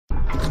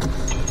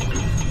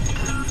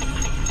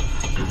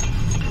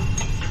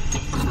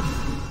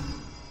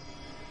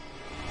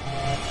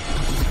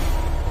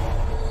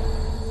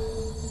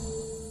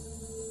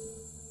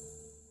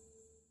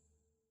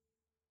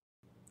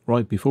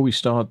Right, before we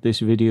start,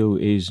 this video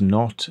is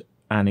not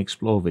an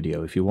explore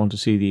video. If you want to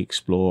see the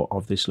explore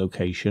of this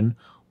location,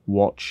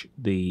 watch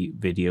the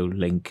video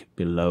link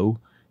below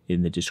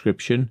in the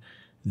description.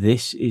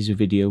 This is a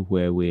video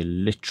where we're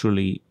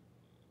literally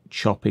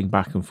chopping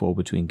back and forth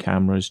between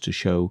cameras to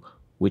show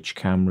which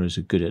cameras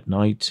are good at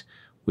night,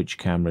 which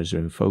cameras are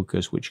in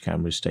focus, which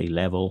cameras stay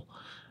level.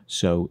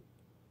 So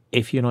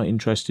if you're not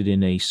interested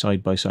in a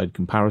side-by-side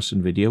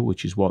comparison video,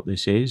 which is what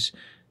this is,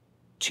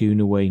 tune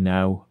away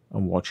now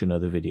and watch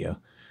another video.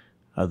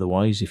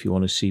 Otherwise, if you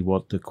want to see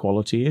what the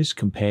quality is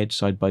compared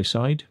side by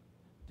side,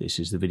 this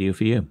is the video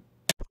for you.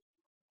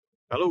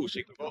 Hello,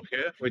 TheSecretVault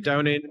here. We're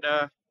down in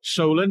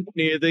Solent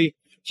near the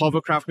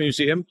Hovercraft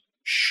Museum.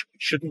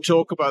 Shouldn't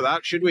talk about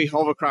that, should we?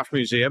 Hovercraft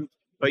Museum.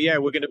 But yeah,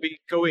 we're going to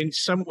be going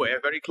somewhere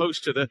very close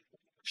to the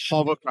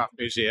Hovercraft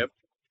Museum.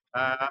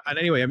 And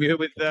anyway, I'm here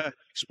with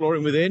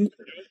Exploring Within,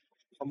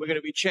 and we're going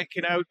to be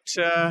checking out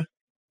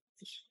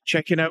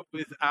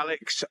with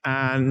Alex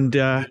and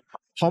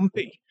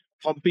Pompey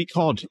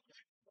Cod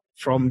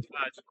from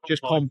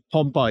just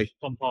Pompey,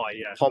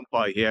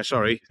 yeah,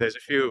 sorry. There's a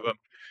few of them,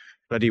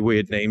 bloody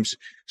weird names.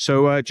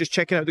 So just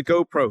checking out the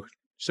GoPro.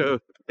 So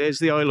there's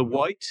the Isle of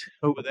Wight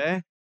over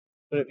there.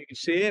 I don't know if you can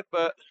see it,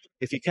 but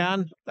if you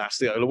can, that's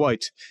the Isle of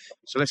Wight.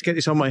 So let's get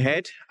this on my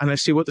head and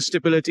let's see what the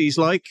stability is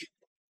like.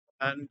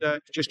 And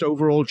just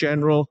overall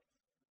general,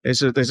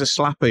 there's a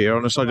slapper here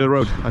on the side of the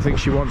road. I think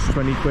she wants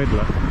 20 quid,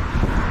 look.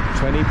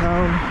 £20, £20,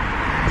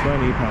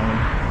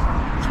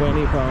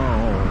 £20,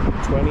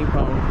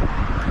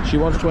 £20. She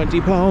wants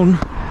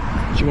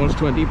 £20. She wants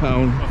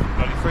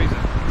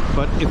 £20.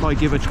 But if I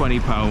give her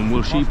 £20,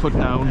 will she put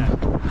down?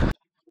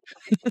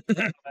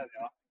 Can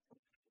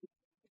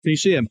you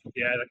see him?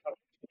 Yeah.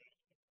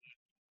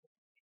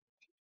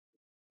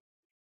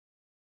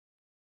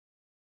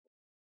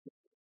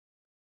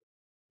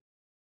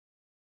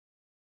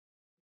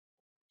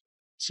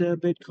 It's a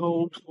bit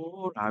cold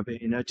for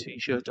having a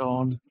t-shirt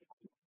on.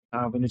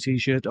 Having a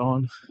t-shirt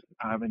on.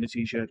 Having a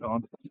t-shirt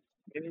on.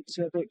 It's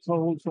a bit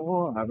cold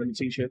for having a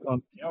t-shirt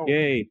on. Yo.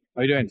 Yay.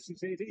 How you doing?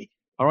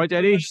 All right,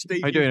 Eddie?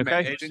 How you doing?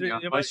 Okay?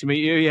 Nice to meet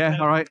you. Yeah,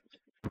 all right.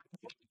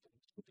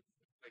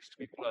 Nice to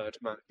be blurred,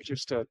 man.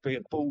 Just be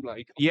a ball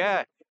leg.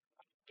 Yeah.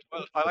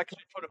 Well, I like to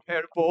put a pair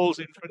of balls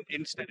in front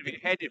instead of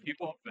your head if you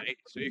want, mate.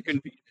 So you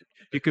can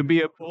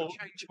be a ball.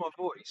 Change my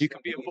voice. You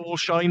can be a ball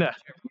shiner.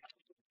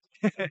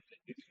 In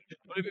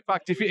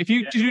fact,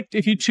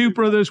 if you two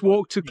brothers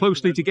walk too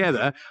closely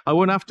together, I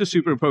won't have to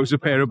superimpose a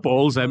pair of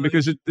balls then,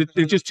 because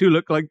they just two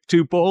look like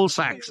two ball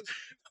sacks.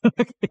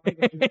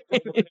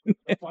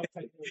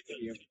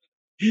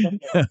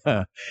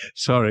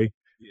 Sorry.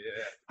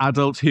 Yeah.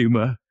 Adult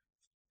humour.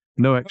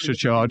 No extra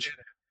charge.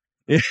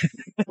 Yeah.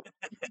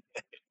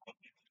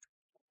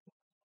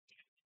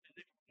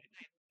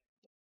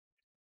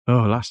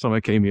 Oh, last time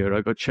I came here,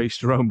 I got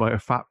chased around by a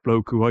fat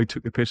bloke who I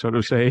took the piss out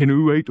of, saying,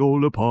 "Who ate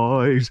all the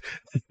pies?"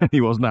 And he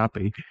wasn't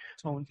happy.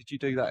 How long did you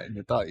do that in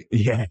the day?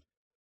 Yeah.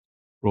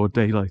 Broad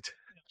daylight.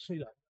 See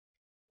that?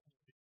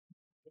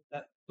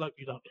 That bloke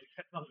you don't.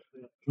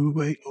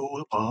 Who ate all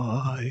the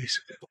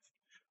pies?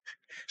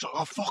 So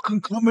I'll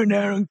fucking come in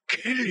there and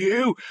kill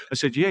you. I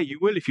said, "Yeah, you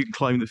will if you can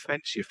climb the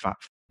fence, you fat."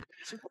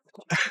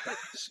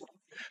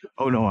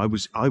 Oh no, I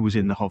was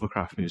in the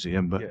Hovercraft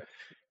Museum, but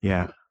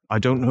yeah. I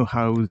don't know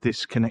how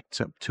this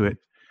connects up to it,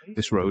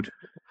 this road.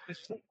 Weird,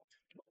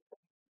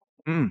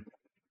 isn't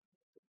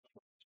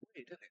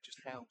it? Just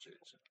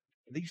houses.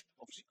 These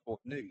obviously quite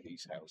new,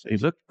 these houses. They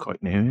look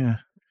quite new, yeah.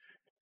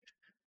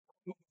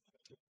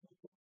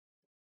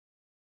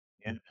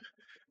 Yeah.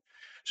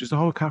 So it's the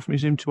Hovercraft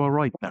Museum to our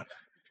right now.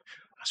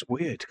 That's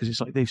weird, because it's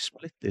like they've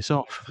split this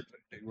off.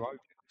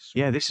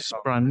 Yeah, this is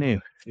brand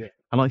new. Yeah.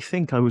 And I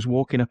think I was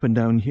walking up and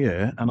down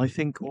here, and I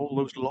think all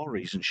those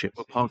lorries and shit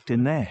were parked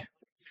in there.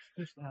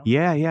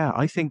 Yeah, yeah.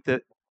 I think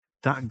that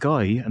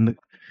guy and the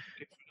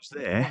was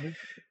there.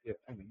 Yeah,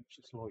 hang on,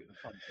 just light the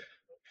front.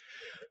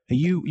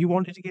 You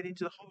wanted to get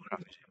into the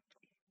Hovercraft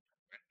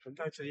Museum?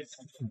 Go to the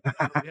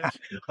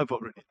I've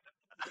already.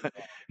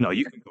 No,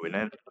 you can go in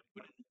there.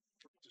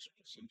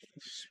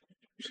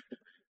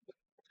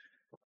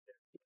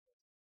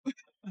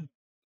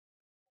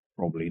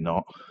 Probably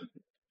not.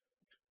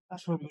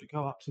 That's where we're going to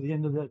go up to the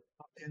end of it.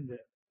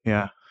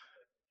 Yeah.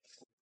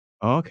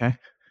 Oh, okay.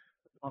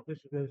 Up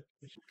this way.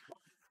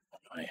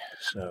 Right,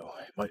 so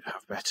it might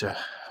have better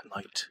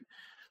night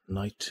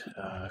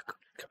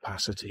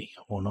capacity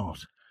or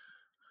not.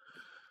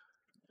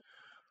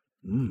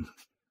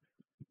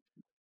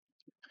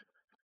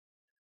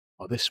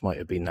 Oh, this might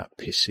have been that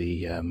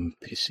pissy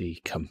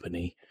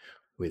company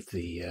with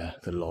the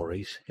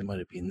lorries. It might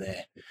have been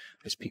there.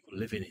 There's people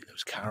living in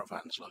those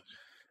caravans, like.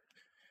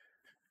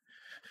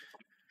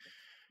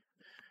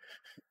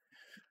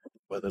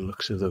 By the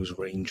looks of those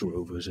Range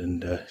Rovers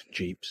and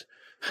Jeeps.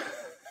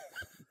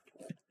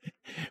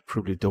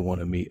 Probably don't want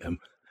to meet them.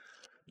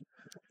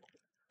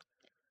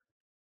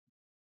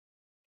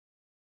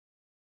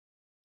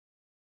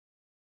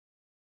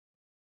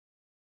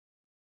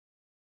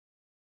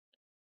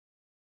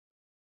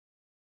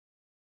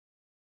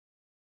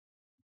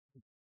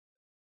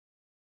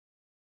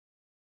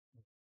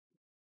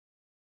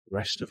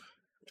 rest of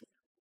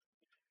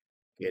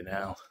you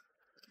know.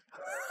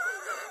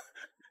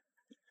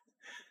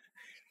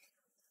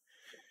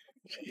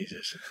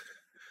 Jesus.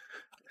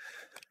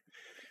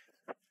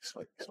 It's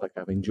like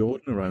having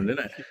Jordan around,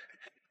 isn't it?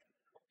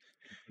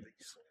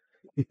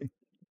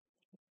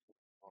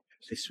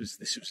 This was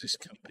this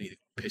company that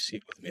pissed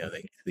it with me. I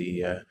think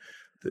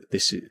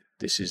this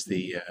is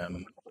the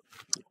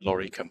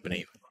lorry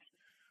company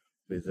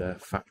with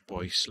Fat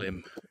Boy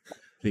Slim,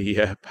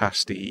 the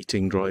pasty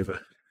eating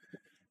driver.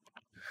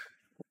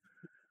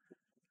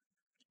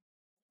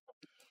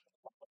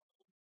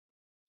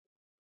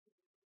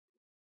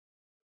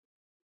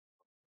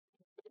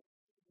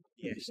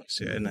 Yes, that's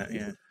it, isn't it?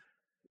 Yeah.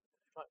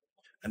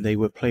 And they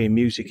were playing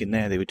music in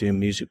there. They were doing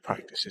music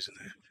practices in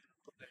there.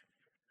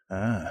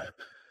 Ah.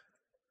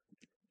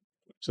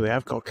 So they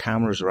have got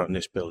cameras around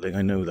this building,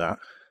 I know that.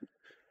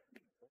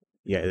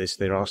 Yeah,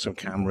 there are some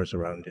cameras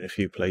around in a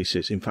few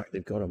places. In fact,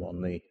 they've got them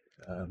on the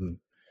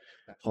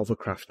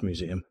Hovercraft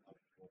Museum.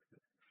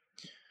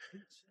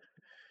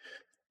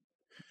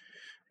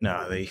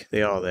 No,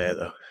 they are there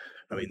though.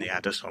 I mean, they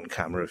had us on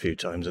camera a few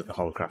times at the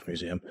Hovercraft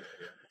Museum.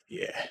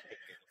 Yeah.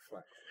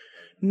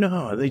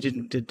 No, they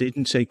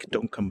didn't say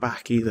don't come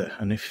back either.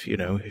 And if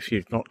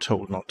you're not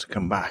told not to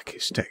come back,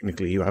 it's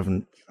technically you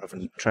haven't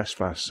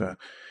trespassed. So,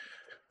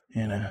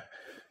 you know.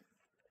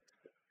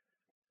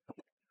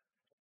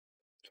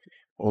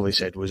 All they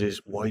said was,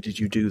 why did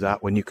you do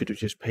that when you could have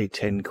just paid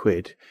 10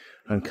 quid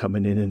and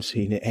coming in and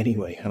seen it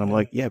anyway? And I'm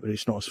like, yeah, but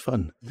it's not as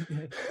fun.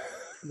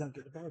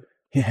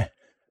 Yeah.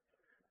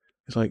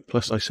 It's like,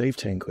 plus I saved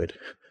 10 quid.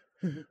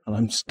 And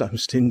I'm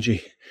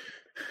stingy.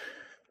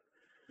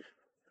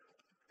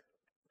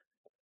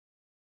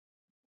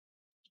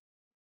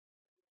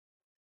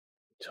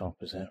 Top,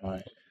 is that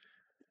right?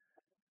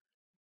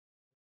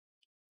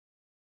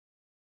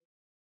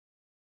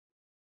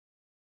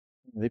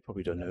 They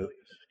probably don't know.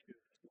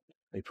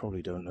 They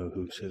probably don't know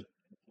who's who.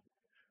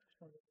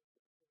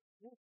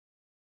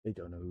 They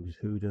don't know who's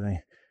who, do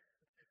they?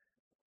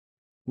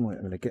 Right,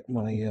 I'm going to get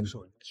my...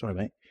 sorry,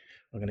 mate.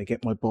 I'm going to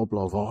get my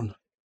BOBLOV on.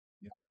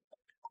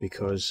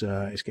 Because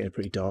it's getting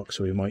pretty dark,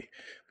 so we might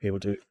be able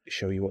to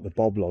show you what the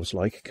BOBLOV's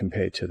like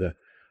compared to the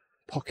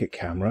Pocket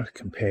camera,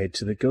 compared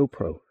to the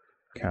GoPro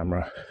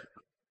camera.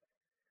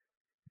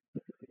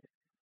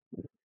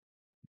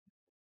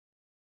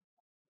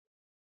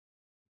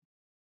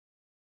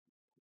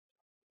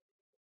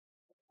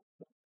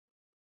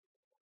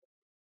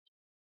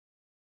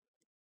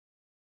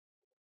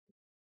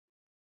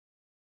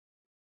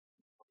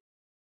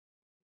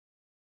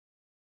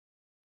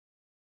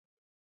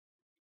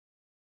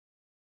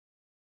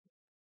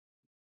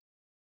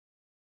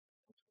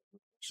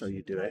 So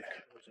you do it.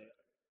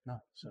 No,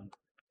 so.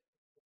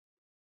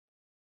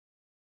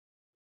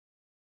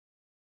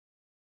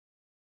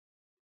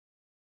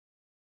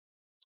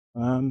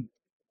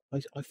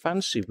 I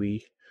fancy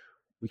we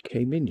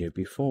came in here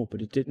before,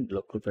 but it didn't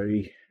look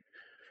very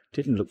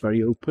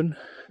open.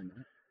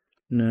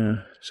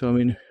 No, so I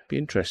mean, it'd be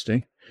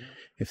interesting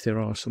if there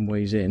are some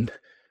ways in.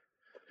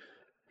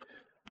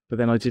 But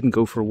then I didn't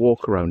go for a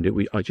walk around it.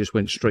 I just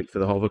went straight for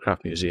the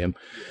Hovercraft Museum,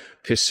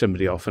 pissed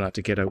somebody off, and had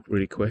to get out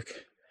really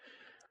quick.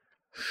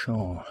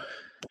 Sure.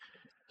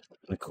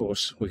 And of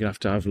course, we're gonna have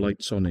to have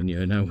lights on in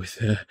here now with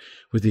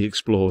the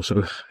Explorer, so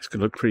it's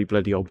gonna look pretty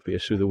bloody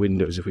obvious through the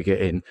windows if we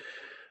get in.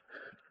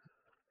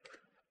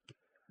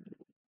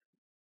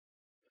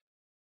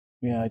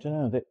 Yeah, I don't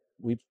know. That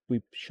we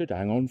should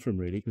hang on for them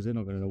really, because they're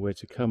not going to know where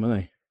to come, are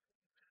they?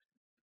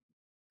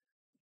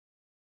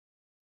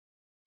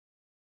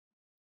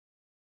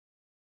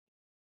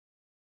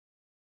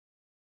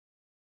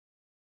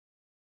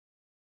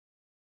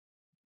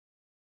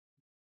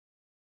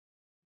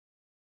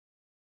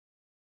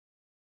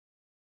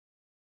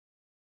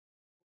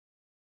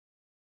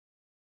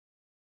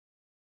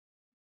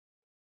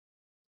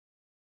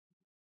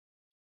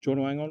 Do you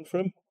want to hang on for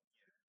them?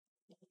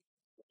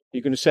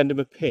 You're going to send them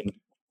a pin?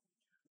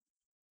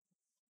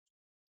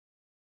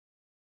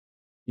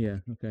 Yeah,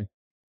 okay.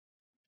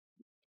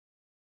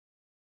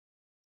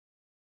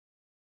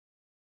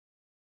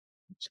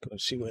 Let's go and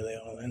see where they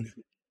are then.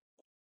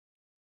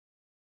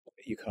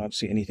 You can't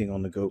see anything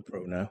on the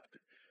GoPro now.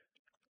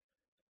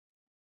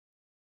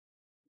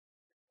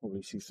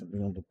 Probably see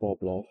something on the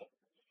BOBLOV.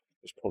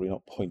 It's probably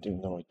not pointing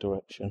in the right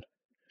direction.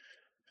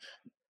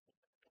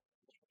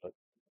 Like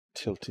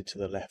tilted to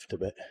the left a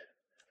bit.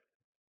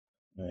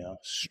 There they are,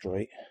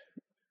 straight.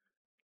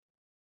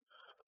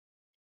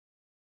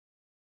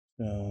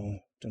 No,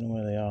 don't know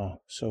where they are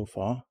so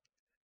far.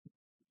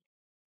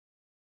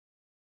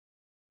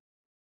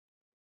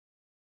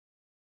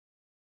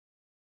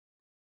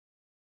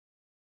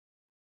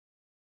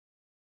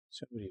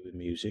 Somebody with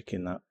music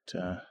in that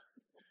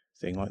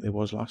thing like there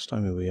was last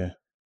time we were here.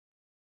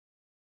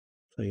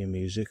 Playing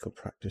music or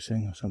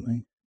practicing or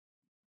something.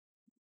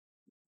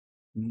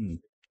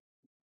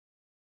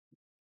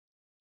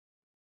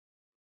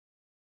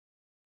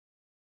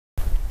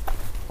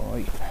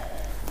 Right.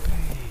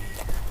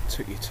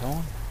 Took your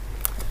time.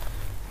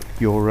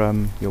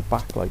 Your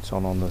backlight's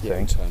on the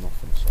thing. Turn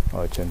off and stuff.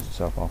 Oh, it turns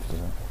itself off, does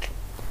it?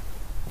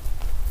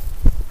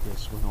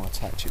 Yes, when I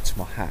attach it to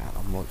my hat,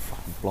 I'm like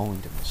fucking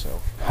blinding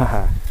myself.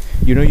 Haha.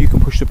 You know you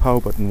can push the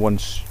power button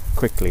once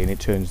quickly and it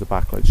turns the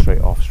backlight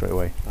straight off straight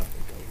away. There we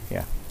go.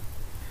 Yeah.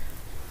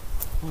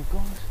 Oh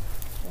God.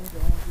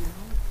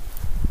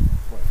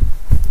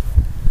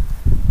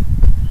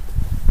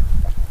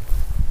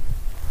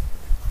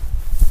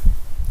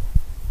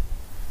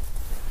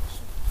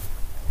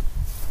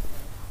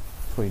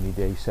 That's what you need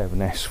the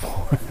A7s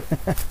for.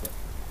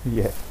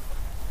 Yeah.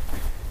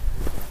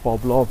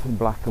 BOBLOV in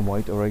black and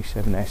white or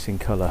A7s in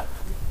colour.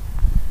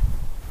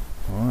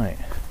 Alright.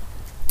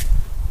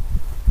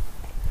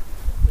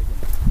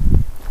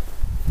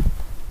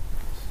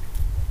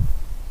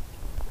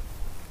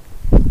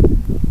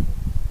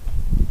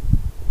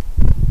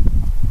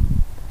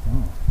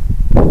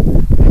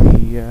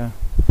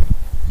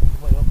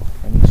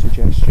 Any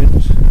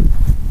suggestions?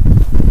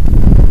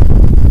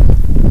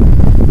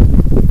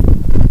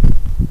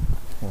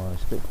 Well,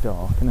 it's a bit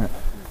dark, isn't it?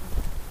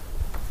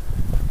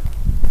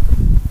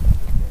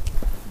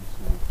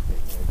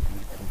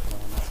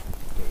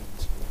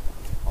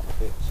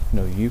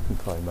 No, you can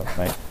climb up,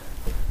 mate.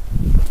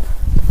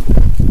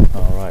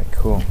 Alright,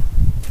 cool.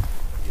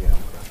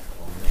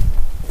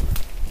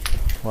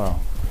 Wow.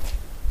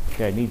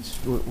 Yeah, it needs,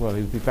 well,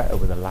 it would be better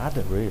with a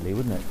ladder, really,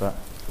 wouldn't it? But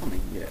I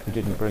mean, yeah. we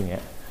didn't bring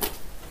it.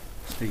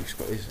 Steve's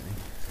got, isn't he?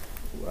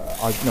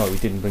 No, we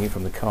didn't bring it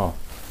from the car.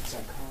 Is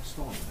that cast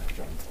on that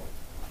jump pipe?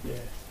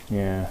 Yeah.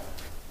 Yeah.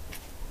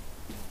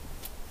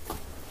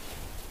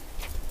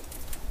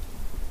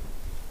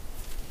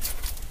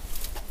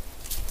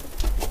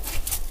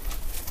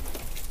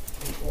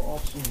 What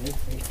I've seen is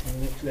the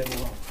next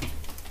level up.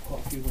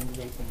 Quite a few windows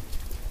open.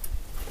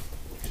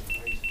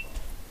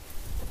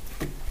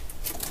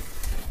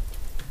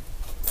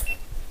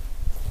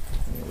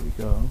 There we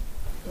go.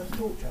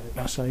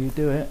 That's how you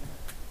do it.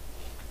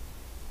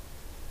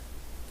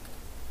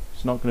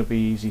 It's not going to be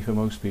easy for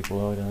most people,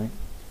 though, I don't think.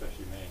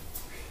 Especially me.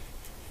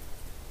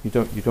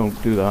 You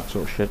don't do that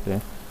sort of shit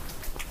there.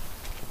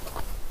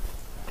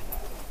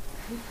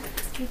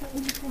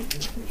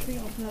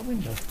 Open that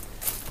window.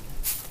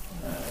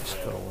 It's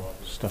got all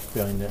stuff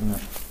behind it, isn't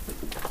it?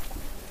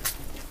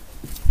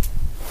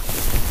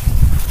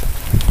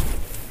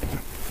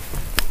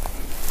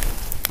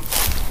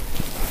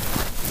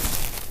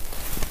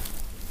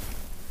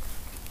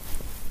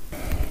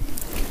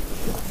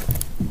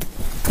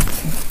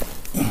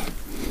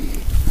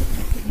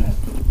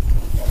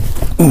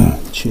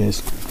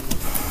 Cheers.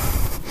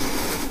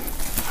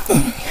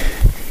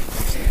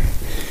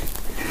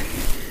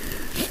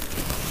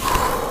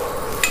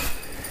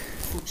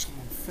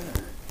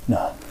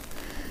 No.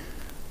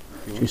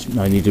 Just,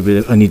 no, I need a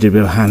bit of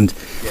a hand.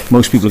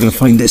 Most people are going to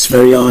find this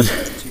very hard.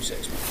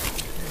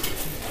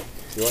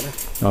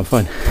 No, I'm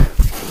fine.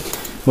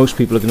 Most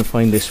people are going to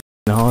find this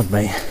hard,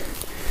 mate.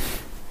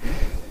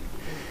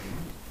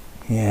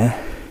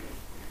 Yeah.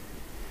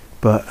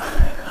 But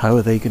how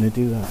are they going to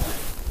do that?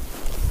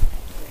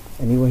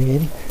 Any way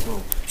in?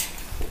 Well,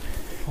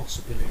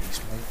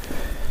 possibilities, mate.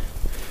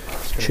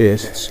 It's gonna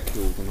Cheers. be less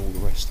secured than all the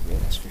rest of it,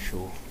 that's for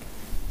sure.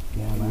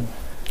 Yeah, man.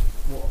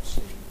 What I've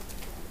seen.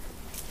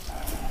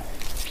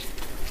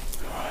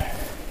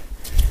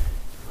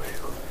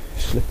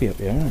 Slippy up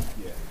here, isn't it?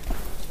 Yeah.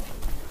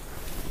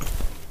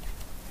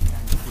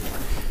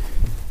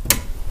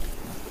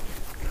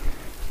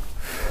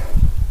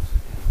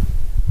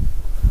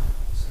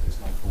 There's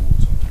no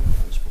boards on the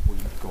windows, but what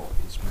you've got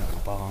is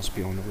metal bars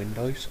behind the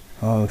windows.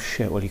 Oh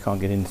shit, well you can't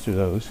get in through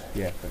those.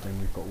 Yeah, but then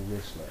we've got all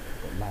this, like,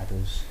 we've got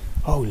ladders.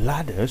 Oh,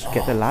 ladders?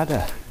 Get the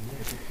ladder.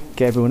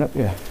 Get everyone up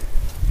here.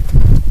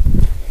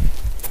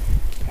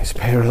 There's a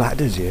pair of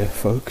ladders here,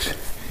 folks.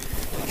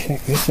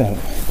 Check this out.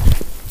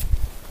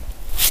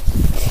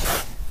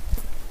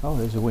 Oh,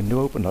 there's a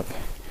window open, look.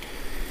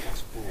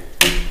 That's board.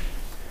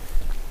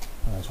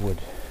 Oh, that's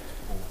wood.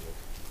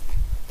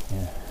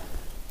 Yeah.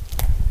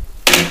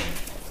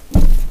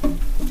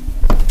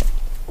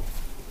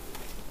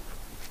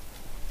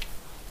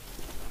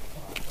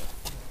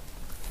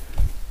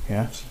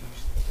 Yeah.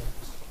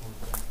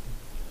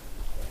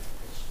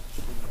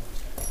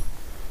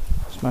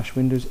 Smash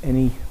windows,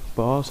 any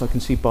bars? I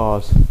can see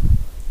bars. I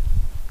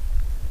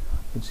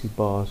can see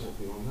bars.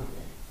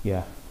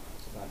 Yeah.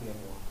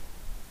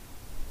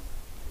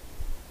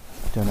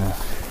 Don't know.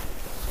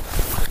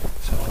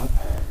 So what?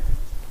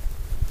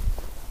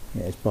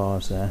 Yeah, there's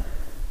bars there.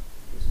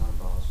 There's no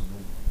bars on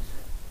windows.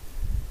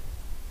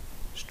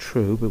 It's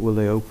true, but will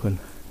they open?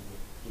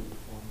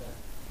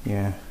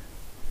 Yeah.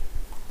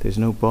 There's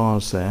no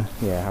bars there.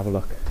 Yeah, have a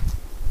look.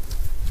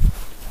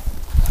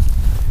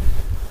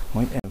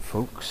 Right then,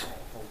 folks.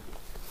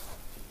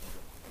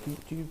 Do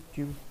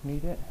you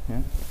need it?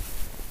 Yeah?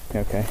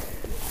 Okay.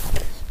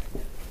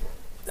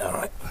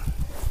 Alright.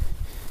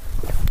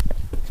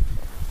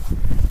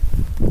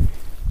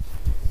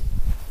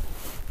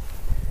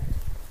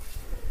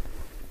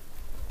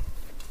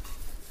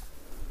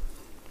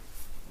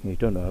 You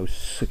don't know how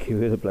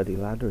secure the bloody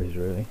ladder is,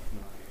 really.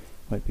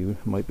 Might be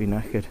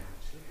knackered.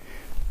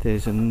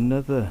 There's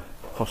another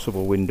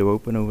possible window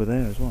open over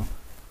there as well.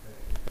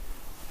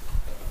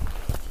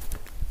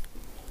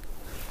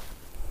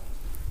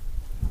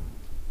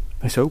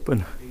 It's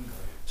open.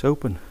 It's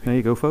open. There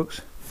you go, folks.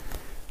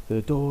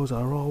 The doors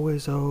are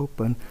always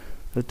open.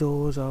 The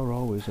doors are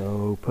always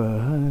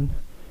open.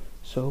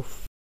 So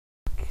f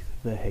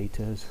the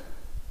haters.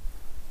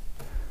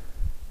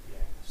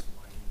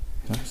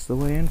 That's the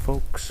way in,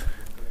 folks.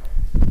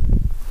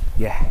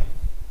 Yeah.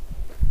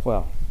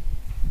 Well,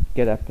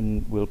 get up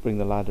and we'll bring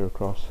the ladder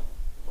across,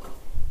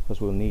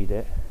 because we'll need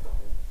it.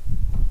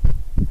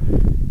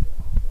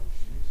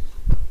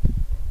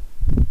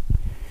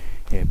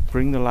 Yeah,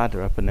 bring the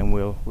ladder up and then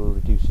we'll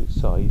reduce its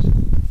size.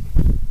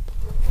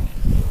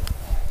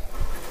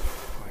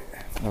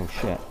 Oh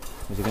shit,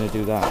 is he going to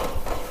do that?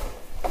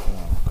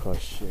 Oh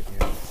Christ, shit,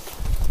 yeah.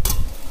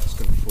 It's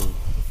going to fall.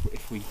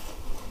 If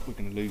we're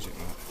going to lose it,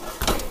 right?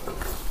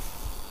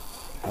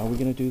 How are we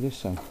going to do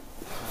this then?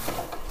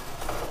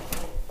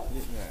 Put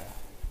it there.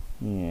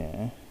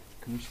 Yeah.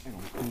 Can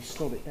we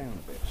slot it down a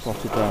bit?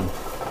 Slot it down.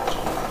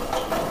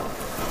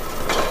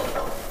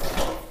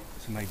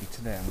 So maybe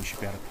to there and we should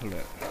be able to pull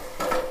it.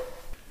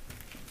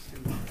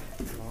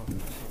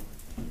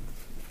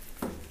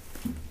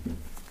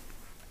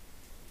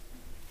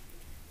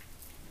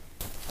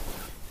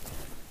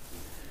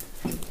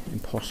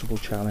 Impossible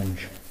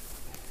challenge.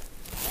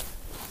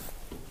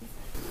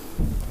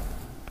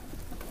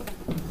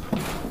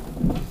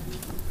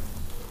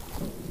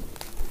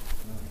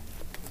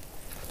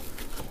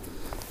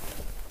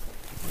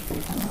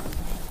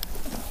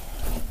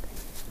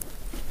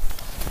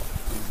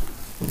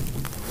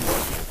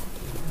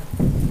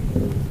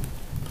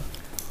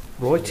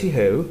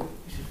 Righty-ho,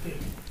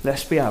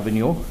 let's be having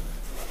you.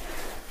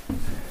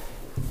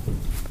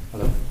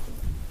 Hello.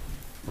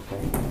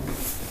 Okay.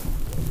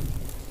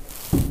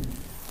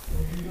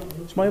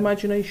 It's my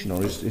imagination,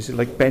 or is it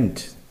like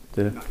bent?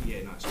 Yeah, no,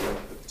 it's where I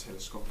put the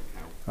telescopic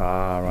out.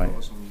 Ah, right.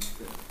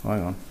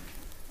 Hang on.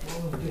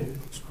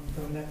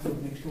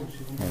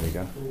 There we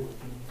go.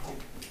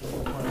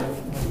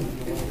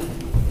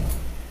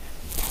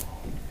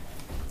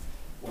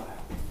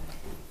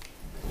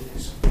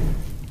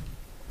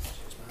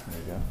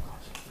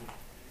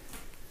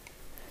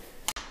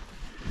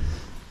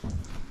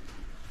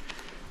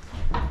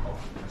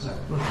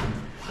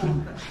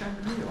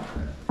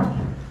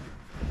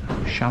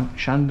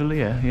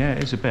 Chandelier, yeah,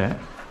 it is a bit.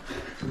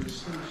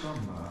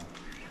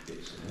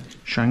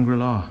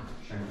 Shangri-La.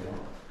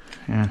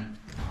 Yeah.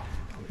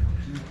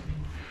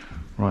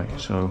 Right,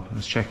 so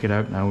let's check it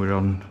out now. We're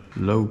on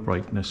low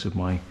brightness of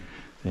my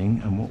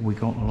thing, and what we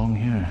got along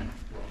here.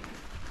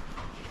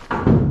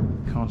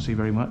 Can't see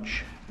very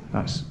much.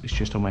 It's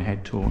just on my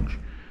head torch.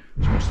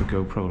 So what's the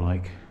GoPro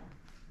like?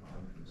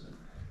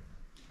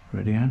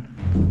 Ready, Anne?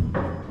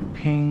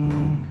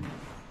 Ping.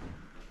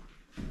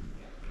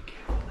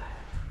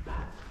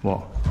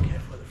 What?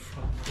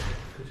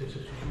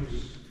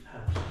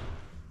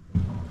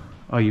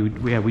 Oh,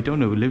 yeah, we don't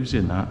know who lives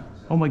in that.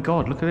 Oh my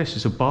God, look at this,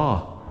 it's a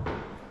bar.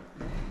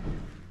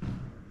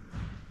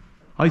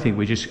 I think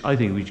we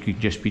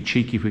could just be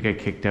cheeky. If we get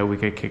kicked out, we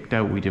get kicked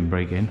out. We didn't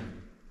break in.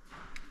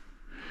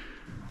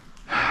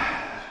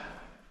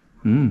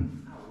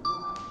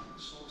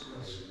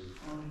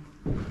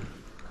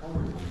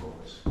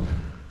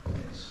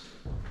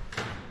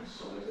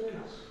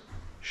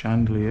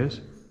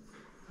 Chandeliers.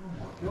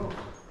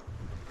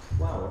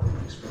 Wow, I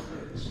didn't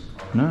expect this.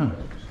 No.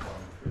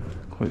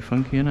 Quite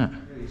funky, isn't it?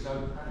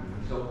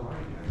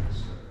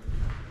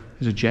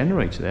 There's a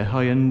generator there,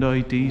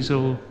 Hyundai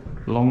diesel,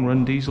 long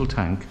run diesel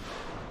tank.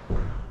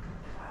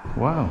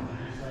 Wow.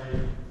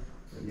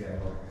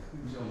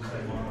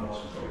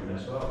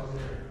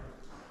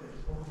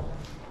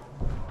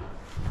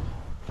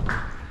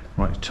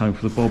 Right, time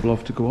for the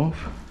BOBLOV to go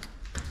off.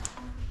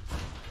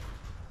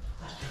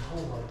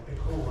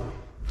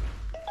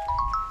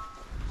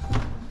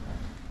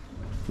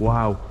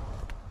 Wow.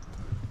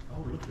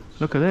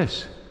 Look at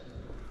this.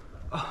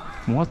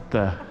 What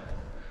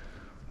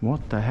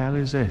the hell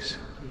is this?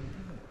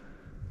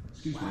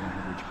 Excuse me,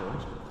 average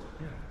guys, but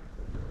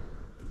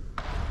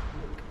yeah.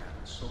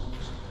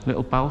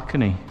 Little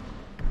balcony.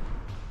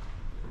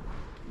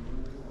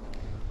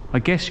 I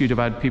guess you'd have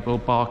had people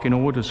barking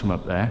orders from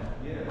up there.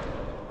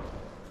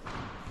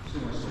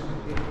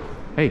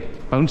 Hey,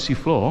 bouncy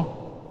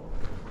floor.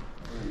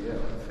 Yeah,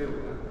 I feel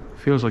that.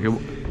 Feels like a...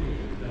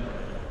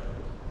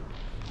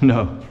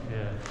 No.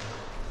 Yeah.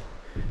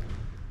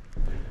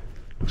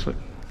 Looks like...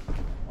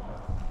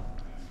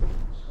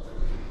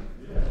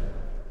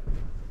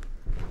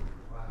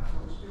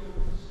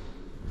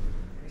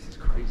 This is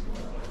crazy.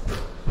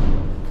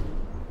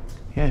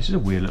 Yeah, this is a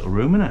weird little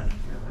room, isn't it?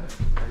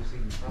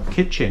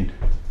 Kitchen.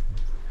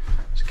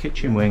 It's a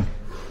kitchen wing.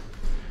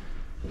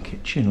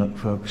 Kitchen, look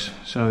folks.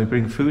 So we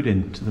bring food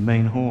in to the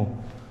main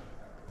hall.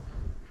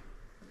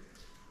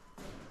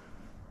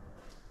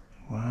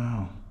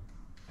 Wow.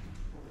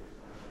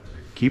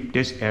 Keep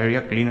this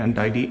area clean and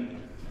tidy.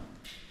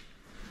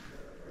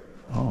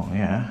 Oh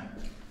yeah.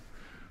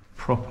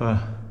 Proper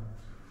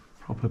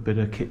bit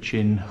of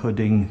kitchen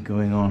hooding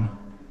going on.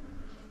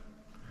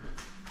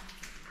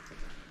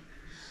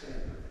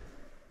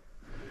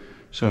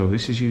 So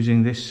this is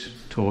using this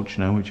torch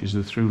now, which is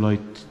the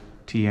Throughlight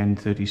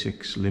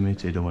TN36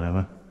 Limited or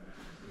whatever.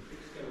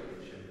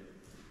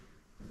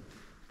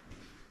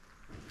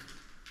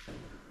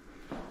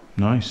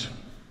 Nice.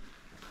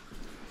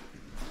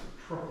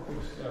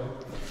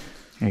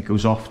 Yeah, it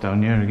goes off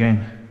down here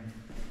again.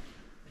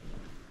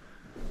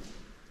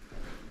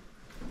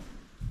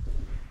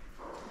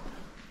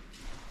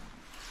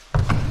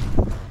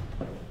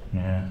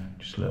 Yeah,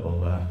 just a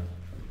little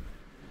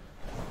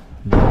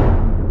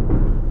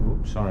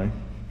oops, sorry.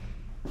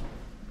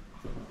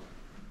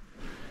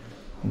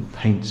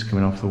 Paint's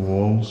coming off the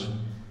walls.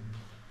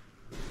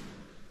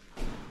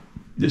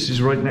 This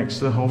is right next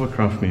to the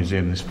Hovercraft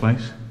Museum, this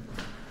place.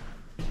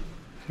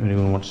 If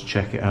anyone wants to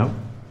check it out.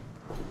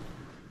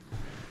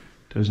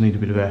 Does need a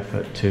bit of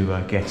effort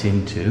to get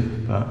into,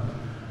 but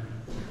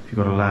if you've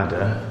got a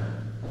ladder,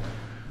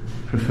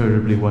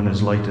 preferably one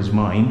as light as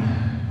mine,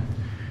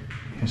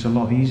 it's a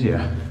lot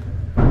easier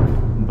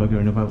than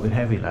buggering about with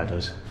heavy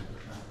ladders.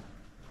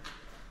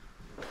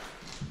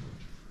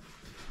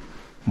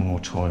 More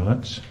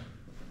toilets.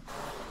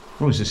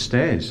 Oh, is there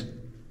stairs?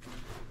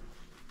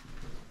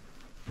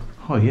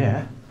 Oh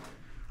yeah.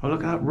 Oh,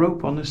 look at that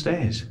rope on the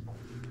stairs.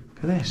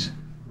 Look at this.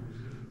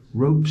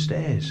 Rope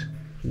stairs.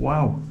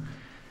 Wow.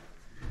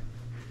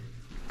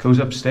 Goes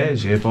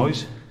upstairs here,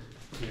 boys.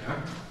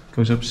 Yeah.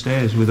 Goes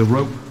upstairs with a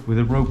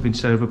rope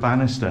instead of a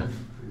banister.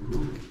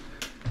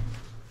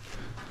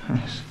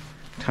 Nice.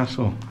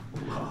 Tassel.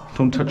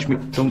 Don't touch me,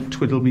 don't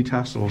twiddle me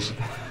tassels.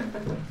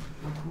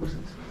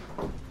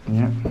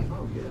 Yeah.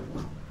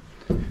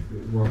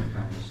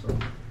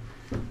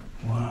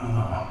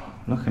 Wow.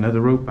 Look, another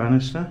rope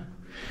banister.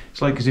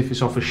 It's like as if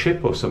it's off a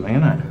ship or something,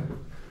 isn't it?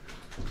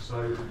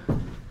 So,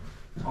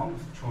 I'm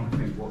trying to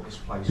think what this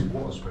place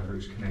was, whether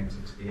it's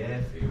connected to the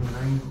airfield.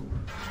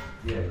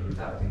 Yeah,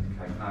 that would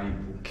indicate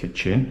naval.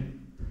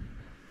 Kitchen.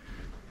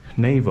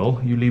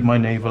 Naval? You leave my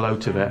navel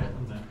out of it.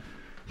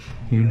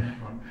 You,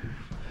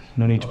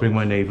 no need to bring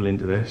my navel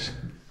into this.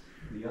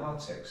 The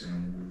RTX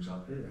in the walls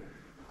up here.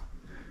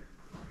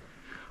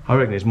 I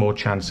reckon there's more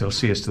chance they'll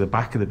see us to the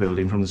back of the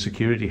building from the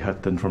security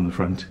hut than from the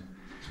front.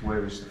 So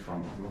where is the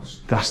front? I've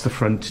lost. That's the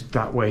front,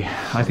 that way.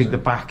 I think the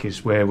back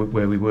is where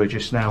we were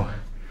just now.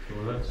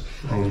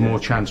 There's more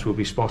chance we'll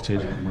be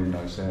spotted.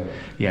 Windows there.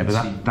 Yeah,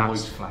 but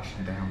that's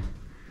flashing down.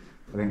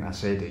 I think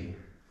that's Eddie.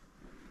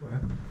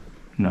 Where?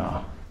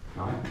 No.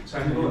 No.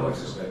 Turn your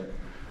lights a sec.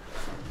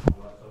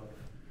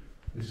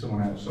 There's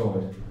someone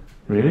outside.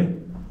 Really?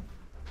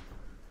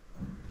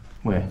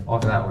 Where?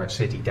 Either that or it's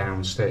Eddie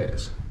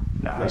downstairs.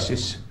 No, it's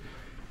just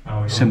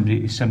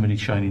somebody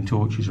shining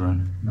torches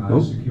around. No,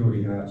 oh.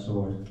 Security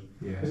outside.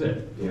 Yeah. Is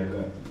it?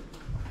 Yeah.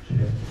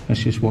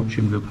 Let's just watch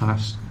him go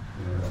past.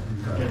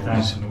 Yeah. Get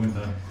down from the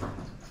window.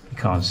 He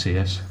can't see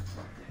us.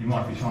 He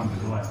might be shining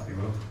his light up, he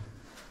will.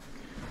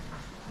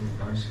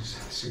 There goes his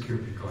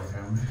security guy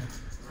down there.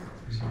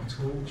 Is he a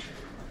torch?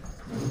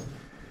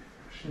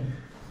 Shit.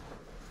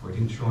 We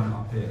didn't shine it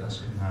up here,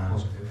 that's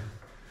positive.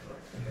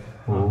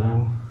 Yeah.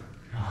 Oh.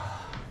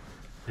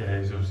 Yeah,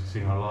 he's obviously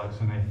seen our lights,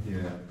 hasn't he?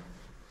 Yeah.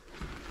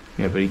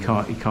 Yeah, but he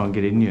can't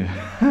get in here.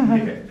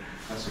 Yeah,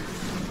 that's a good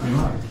thing. We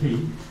might have a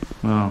key.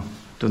 Well,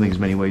 don't think there's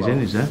many ways in,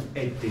 is there?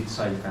 Ed did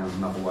say he found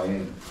another way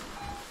in.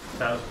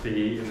 That would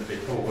be in the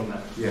big hall, wouldn't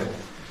it? Yeah.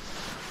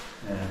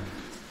 Yeah.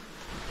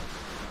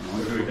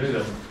 What do we do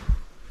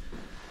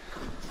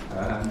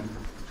then?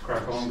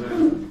 Crack on, do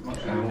much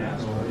as we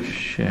can, or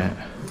Shit.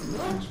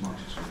 As much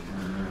as we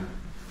can,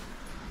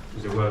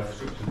 is it worth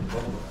switching the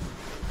bottle?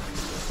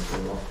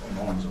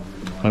 Mine's on.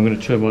 I'm going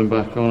to turn mine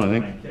back on, I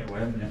think. Make it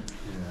wet, yeah.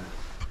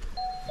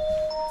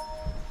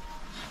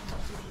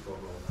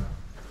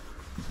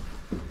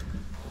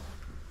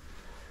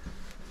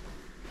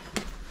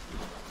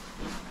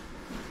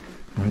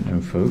 Right now,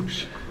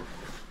 folks.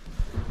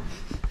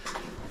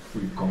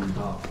 We've gone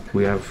dark.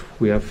 We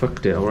have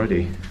fucked it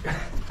already.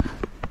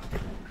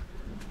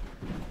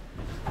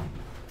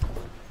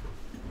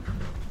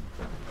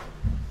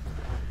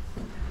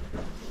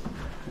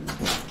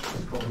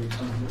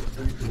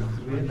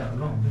 We had that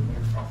long, didn't we?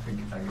 I think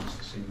they used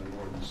to see the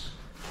lines.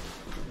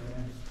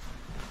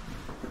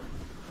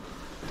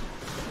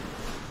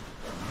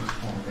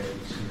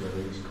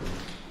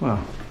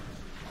 Well,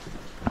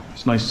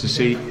 it's nice to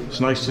see. It's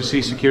nice to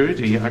see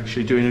security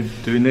actually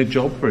doing their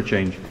job for a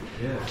change.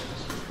 Yeah.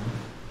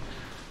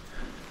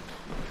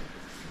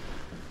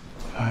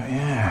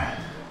 Yeah.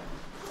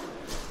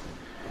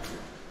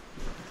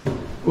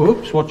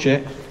 Oops! Watch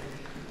it.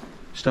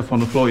 Stuff on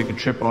the floor you could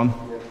trip on.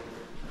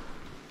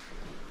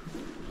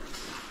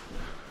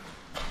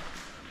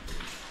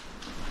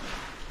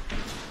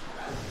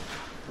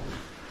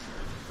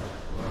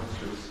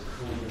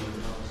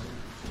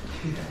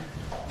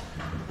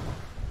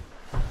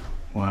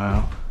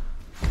 Wow.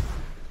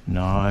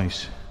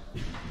 Nice.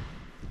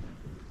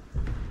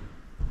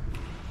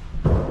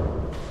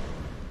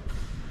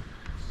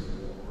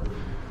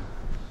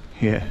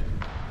 Yeah.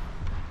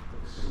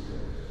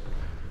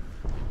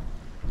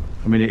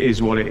 I mean, it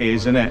is what it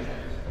is, isn't it?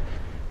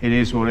 It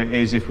is what it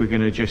is if we're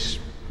going to just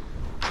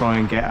try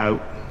and get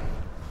out.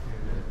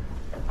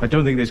 I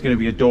don't think there's going to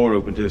be a door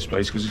open to this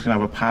place because it's going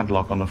to have a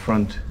padlock on the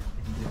front.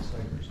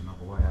 There's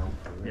another way out.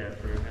 Yeah,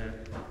 through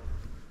here.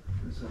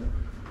 There's a way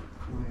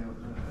out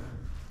there.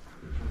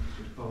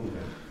 Just bolt it.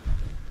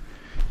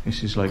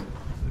 This is like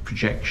the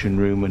projection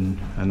room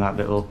and that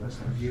little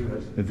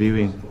the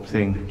viewing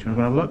thing. Do you want to go and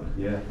have a look?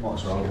 Yeah, might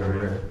as well go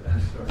here.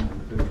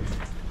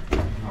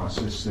 Oh,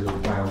 so it's a little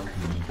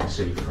balcony you can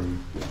see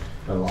from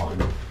below.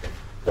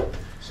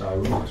 So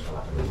we might as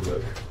well have a little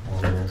look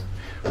on there.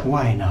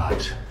 Why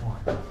not?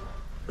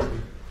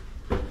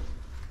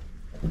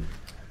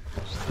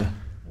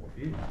 What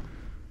view?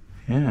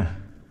 Yeah.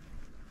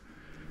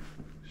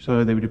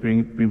 So they would have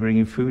been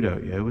bringing food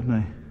out, yeah, wouldn't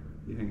they?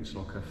 You think it's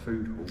like a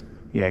food hall?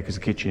 Yeah, because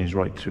the kitchen is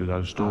right through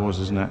those doors,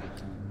 isn't it?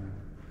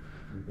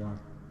 There we go.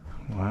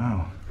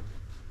 Wow.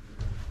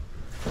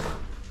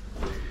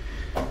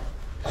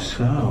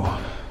 So,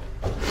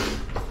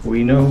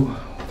 we know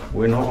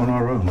we're not on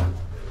our own.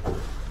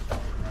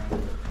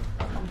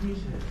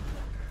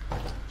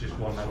 Just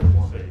one level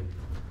one seat.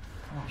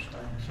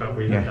 But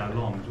we live that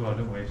long as well,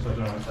 don't we? So I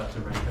don't know if that's a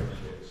really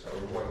So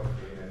we're well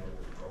here,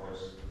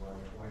 guys.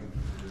 Waiting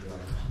for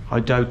the I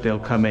doubt they'll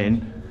come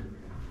in.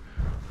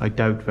 I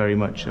doubt very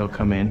much they'll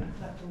come in.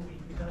 That door,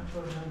 you don't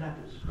throw no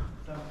ladders.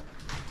 Don't go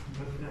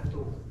through that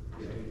door.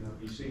 Yeah,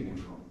 have you seen him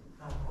from?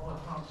 No,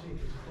 I can't see it.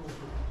 It's a door.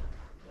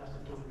 That's the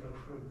door to go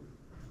through.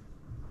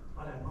 I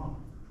don't mind.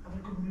 Have a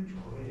good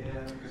neutral.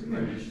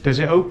 Yeah. Does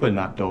it open,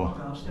 that door?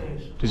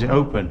 Downstairs. Does it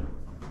open?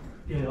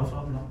 Yeah, I've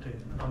unlocked it.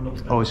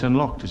 Unlocked it. Oh, it's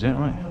unlocked, is it?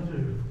 Right. What I'm going to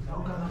do,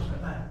 I'll go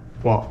upstairs now.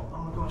 What? I'm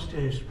going to go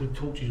upstairs with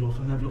torches off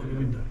and have a look at the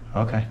window.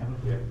 Okay. Have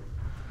a look.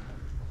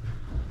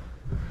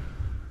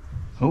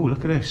 Oh,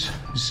 look at this.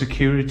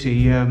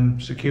 Security,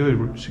 secure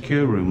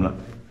room, look.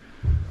 Look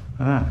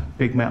at that.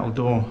 Big metal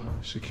door,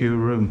 secure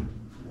room.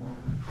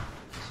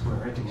 That's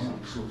where Eddie's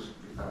exhaust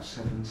about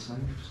 7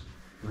 safes.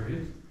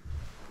 Really?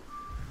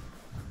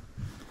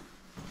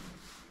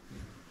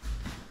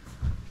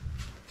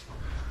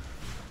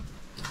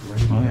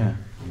 Oh yeah.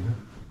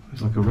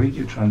 It's like a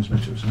radio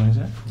transmitter or something, is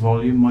it?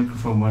 Volume,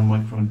 microphone 1,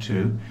 microphone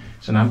 2.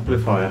 It's an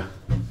amplifier.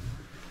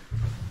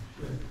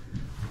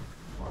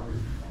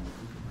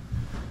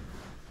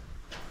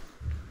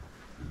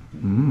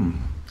 Mmm.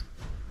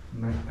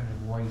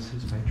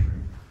 Waiter's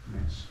bedroom.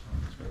 Yes.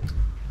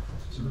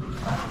 It's a little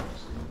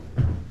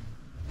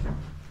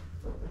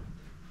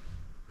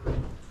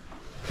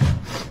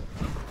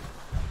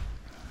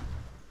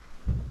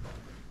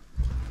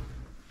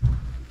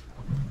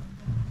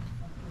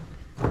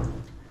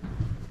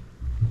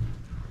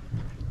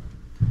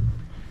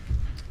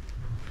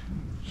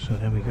So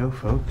there we go,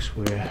 folks.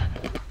 We're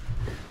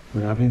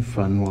having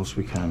fun whilst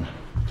we can.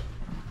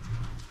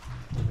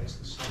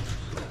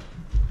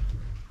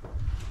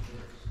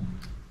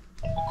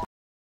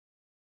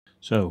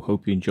 So,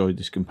 hope you enjoyed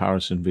this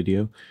comparison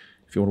video.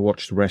 If you want to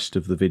watch the rest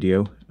of the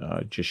video,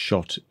 just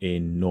shot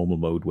in normal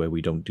mode where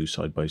we don't do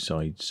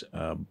side-by-sides,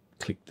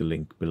 click the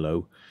link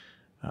below.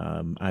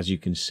 As you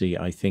can see,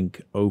 I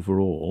think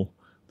overall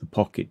the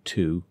Pocket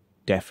 2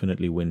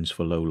 definitely wins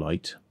for low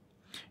light.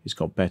 It's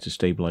got better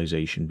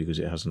stabilization because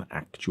it has an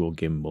actual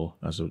gimbal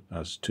as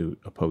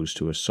opposed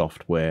to a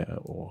software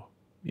or,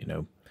 you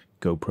know,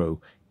 GoPro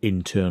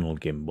internal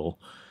gimbal.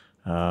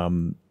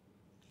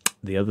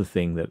 The other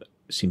thing that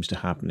seems to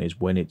happen is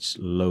when it's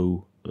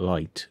low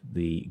light,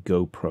 the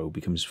GoPro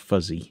becomes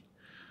fuzzy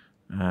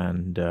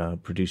and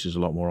produces a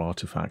lot more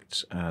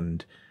artifacts,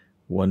 and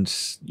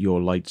once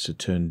your lights are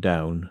turned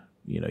down,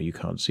 you know, you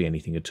can't see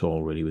anything at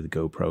all really with the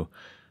GoPro,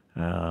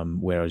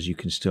 whereas you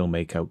can still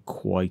make out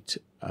quite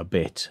a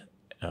bit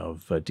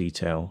of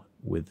detail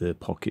with the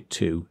Pocket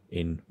 2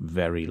 in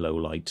very low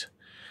light,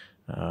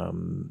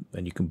 and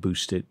you can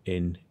boost it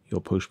in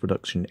your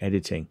post-production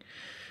editing.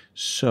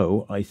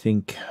 So I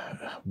think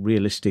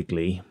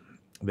realistically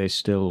there's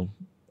still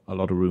a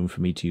lot of room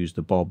for me to use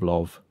the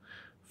BOBLOV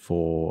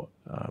for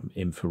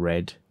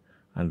infrared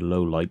and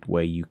low light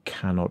where you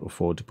cannot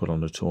afford to put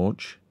on a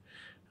torch.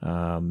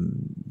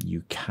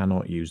 You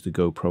cannot use the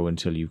GoPro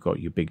until you've got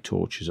your big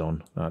torches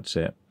on. That's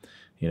it.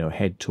 You know,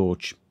 head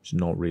torch is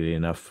not really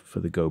enough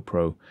for the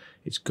GoPro.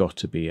 It's got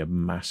to be a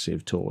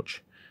massive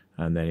torch,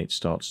 and then it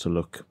starts to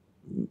look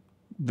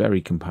very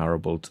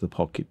comparable to the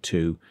Pocket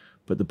 2,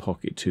 but the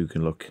Pocket 2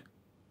 can look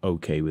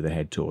okay with a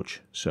head torch.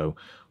 So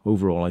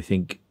overall, I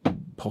think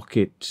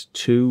Pocket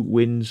 2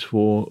 wins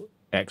for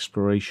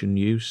exploration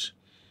use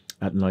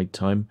at night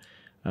time.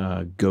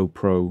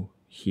 GoPro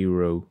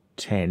Hero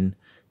 10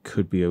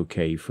 could be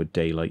okay for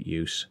daylight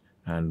use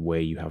and where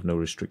you have no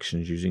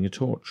restrictions using a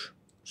torch.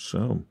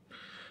 So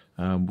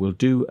we'll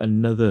do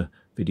another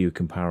video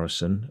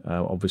comparison.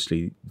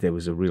 Obviously there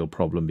was a real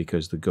problem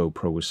because the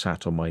GoPro was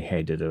sat on my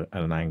head at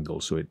an angle,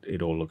 so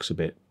it all looks a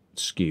bit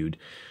skewed.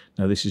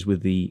 Now this is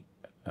with the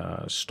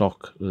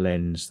stock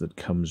lens that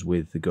comes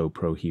with the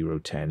GoPro Hero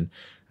 10,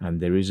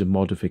 and there is a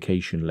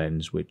modification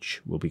lens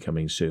which will be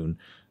coming soon,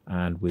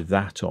 and with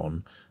that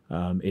on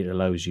it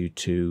allows you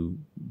to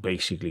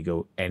basically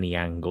go any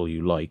angle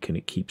you like and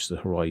it keeps the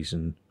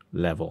horizon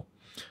level.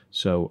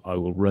 So I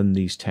will run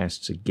these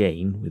tests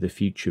again with a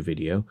future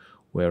video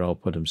where I'll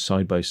put them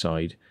side by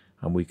side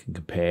and we can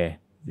compare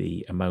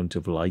the amount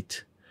of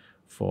light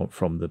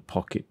from the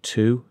Pocket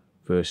 2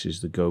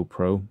 versus the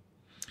GoPro.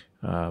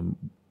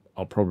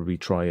 I'll probably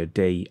try a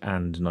day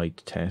and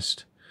night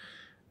test,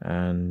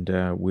 and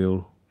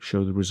we'll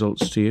show the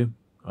results to you.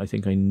 I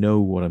think I know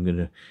what I'm going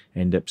to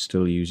end up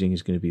still using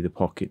is going to be the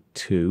Pocket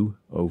 2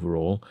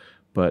 overall,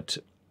 but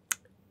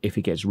if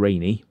it gets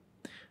rainy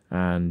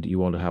and you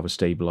want to have a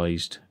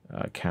stabilized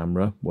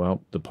camera,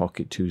 well, the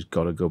Pocket 2's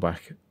got to go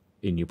back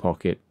in your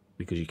pocket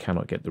because you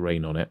cannot get the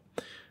rain on it,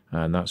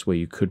 and that's where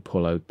you could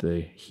pull out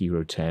the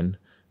Hero 10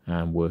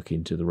 and work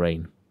into the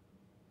rain.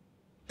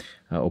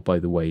 Oh, by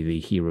the way, the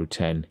Hero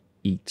 10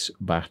 eats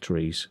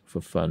batteries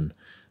for fun,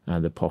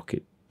 and the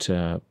Pocket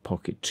 2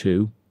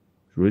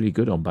 is really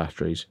good on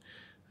batteries.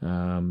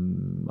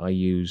 I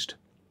used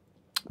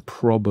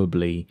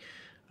probably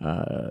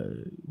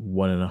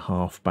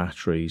 1.5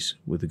 batteries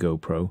with the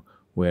GoPro,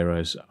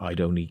 whereas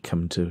I'd only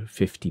come to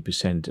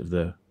 50%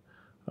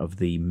 of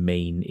the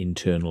main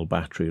internal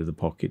battery of the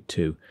Pocket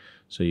 2.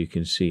 So you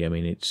can see, I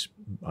mean, it's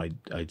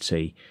I'd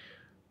say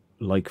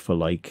like for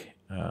like,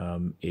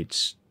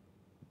 it's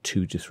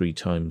 2 to 3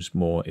 times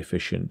more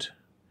efficient,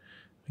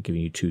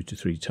 giving you 2 to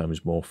 3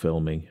 times more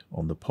filming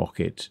on the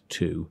Pocket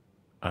 2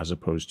 as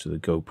opposed to the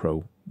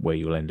GoPro, where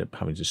you'll end up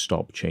having to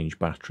stop, change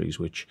batteries,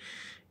 which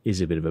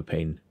is a bit of a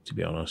pain, to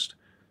be honest.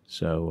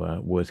 So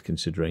worth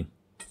considering.